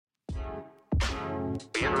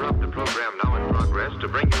We interrupt the program now in progress to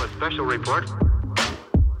bring you a special report.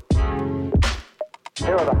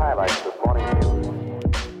 Here are the highlights this morning's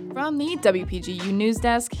news. From the WPGU News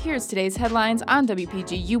Desk, here's today's headlines on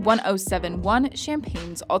WPGU 1071,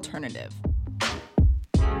 Champaign's Alternative.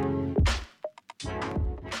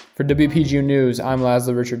 For WPGU News, I'm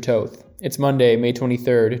Laszlo Richard Toth. It's Monday, May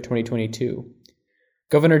 23rd, 2022.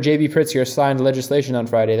 Governor J.B. Pritzker signed legislation on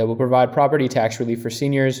Friday that will provide property tax relief for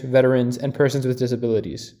seniors, veterans, and persons with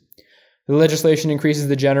disabilities. The legislation increases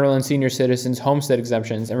the general and senior citizens' homestead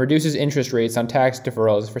exemptions and reduces interest rates on tax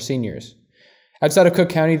deferrals for seniors. Outside of Cook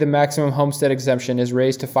County, the maximum homestead exemption is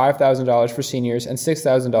raised to $5,000 for seniors and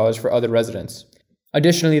 $6,000 for other residents.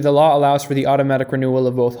 Additionally, the law allows for the automatic renewal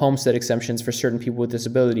of both homestead exemptions for certain people with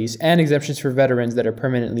disabilities and exemptions for veterans that are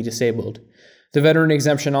permanently disabled. The veteran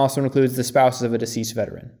exemption also includes the spouses of a deceased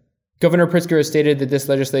veteran. Governor Pritzker has stated that this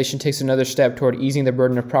legislation takes another step toward easing the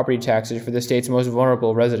burden of property taxes for the state's most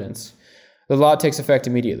vulnerable residents. The law takes effect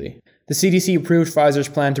immediately. The CDC approved Pfizer's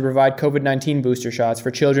plan to provide COVID-19 booster shots for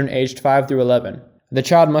children aged 5 through 11. The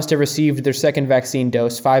child must have received their second vaccine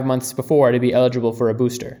dose 5 months before to be eligible for a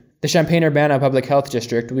booster. The Champaign-Urbana Public Health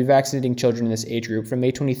District will be vaccinating children in this age group from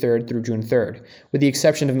May 23rd through June 3rd, with the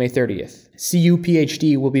exception of May 30th.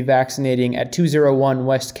 CUPHD will be vaccinating at 201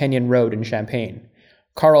 West Kenyon Road in Champaign.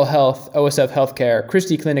 Carle Health, OSF Healthcare,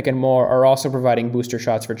 Christie Clinic, and more are also providing booster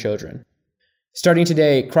shots for children. Starting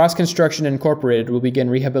today, Cross Construction Incorporated will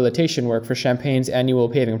begin rehabilitation work for Champaign's annual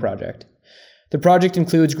paving project. The project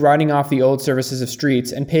includes grinding off the old surfaces of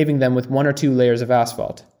streets and paving them with 1 or 2 layers of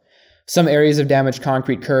asphalt. Some areas of damaged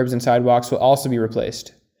concrete curbs and sidewalks will also be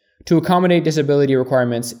replaced. To accommodate disability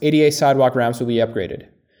requirements, ADA sidewalk ramps will be upgraded.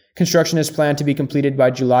 Construction is planned to be completed by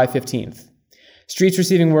July 15th. Streets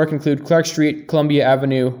receiving work include Clark Street, Columbia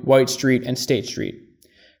Avenue, White Street, and State Street.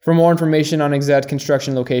 For more information on exact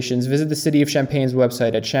construction locations, visit the City of Champaign's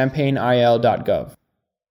website at champaigneil.gov.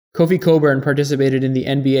 Kofi Cockburn participated in the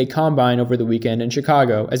NBA Combine over the weekend in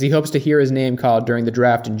Chicago as he hopes to hear his name called during the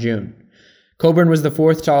draft in June. Cockburn was the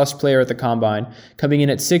 4th tallest player at the Combine, coming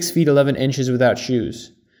in at 6 feet 11 inches without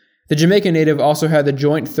shoes. The Jamaican native also had the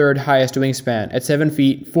joint 3rd highest wingspan at 7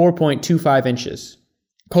 feet 4.25 inches.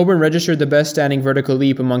 Cockburn registered the best standing vertical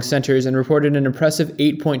leap among centers and reported an impressive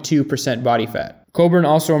 8.2% body fat. Cockburn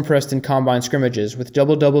also impressed in Combine scrimmages with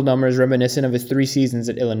double-double numbers reminiscent of his 3 seasons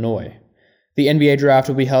at Illinois. The NBA draft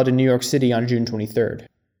will be held in New York City on June 23rd.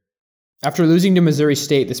 After losing to Missouri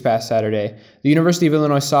State this past Saturday, the University of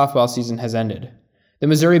Illinois softball season has ended. The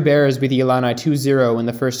Missouri Bears beat the Illini 2-0 in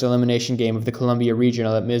the first elimination game of the Columbia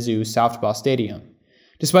Regional at Mizzou Softball Stadium.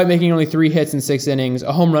 Despite making only 3 hits in 6 innings,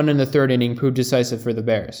 a home run in the 3rd inning proved decisive for the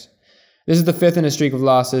Bears. This is the 5th in a streak of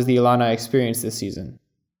losses the Illini experienced this season.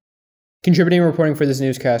 Contributing reporting for this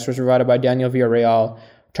newscast was provided by Daniel Villarreal,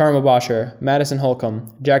 Tara Mabasher, Madison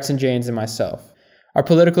Holcomb, Jackson Janes, and myself. Our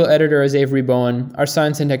political editor is Avery Bowen, our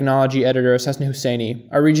science and technology editor is Hassan Husseini,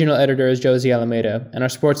 our regional editor is Josie Alameda, and our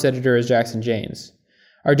sports editor is Jackson Janes.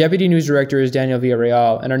 Our deputy news director is Daniel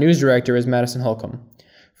Villarreal, and our news director is Madison Holcomb.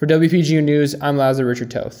 For WPGU News, I'm Laszlo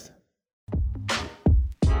Richard Toth.